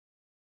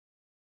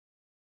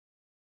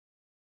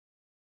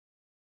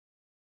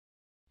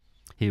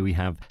Here we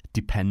have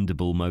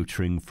dependable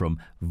motoring from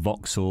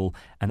Vauxhall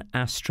and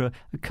Astra,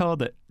 a car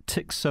that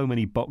ticks so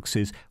many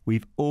boxes.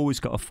 We've always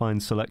got a fine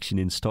selection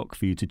in stock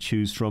for you to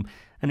choose from,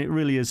 and it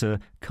really is a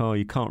car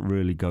you can't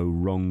really go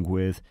wrong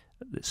with.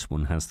 This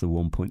one has the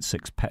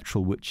 1.6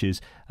 petrol, which is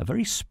a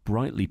very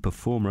sprightly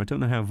performer. I don't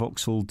know how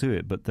Vauxhall do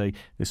it, but they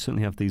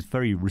certainly have these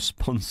very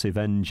responsive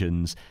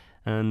engines,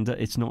 and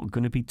it's not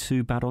going to be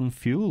too bad on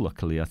fuel,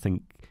 luckily. I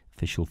think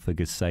official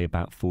figures say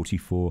about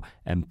 44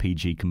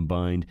 mpg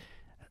combined,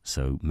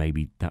 so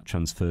maybe that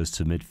transfers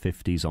to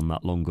mid-50s on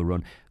that longer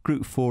run.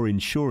 Group 4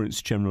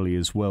 insurance generally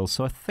as well,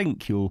 so I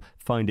think you'll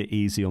find it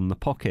easy on the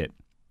pocket.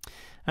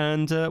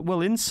 And,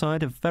 well,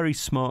 inside, a very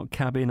smart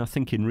cabin. I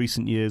think in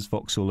recent years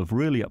Vauxhall have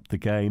really upped the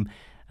game,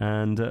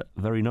 and a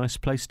very nice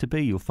place to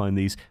be. You'll find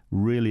these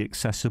really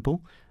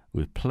accessible,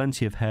 with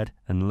plenty of head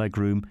and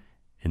legroom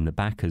in the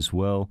back as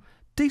well.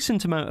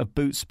 Decent amount of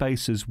boot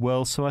space as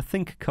well, so I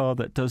think a car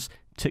that does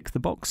tick the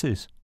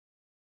boxes.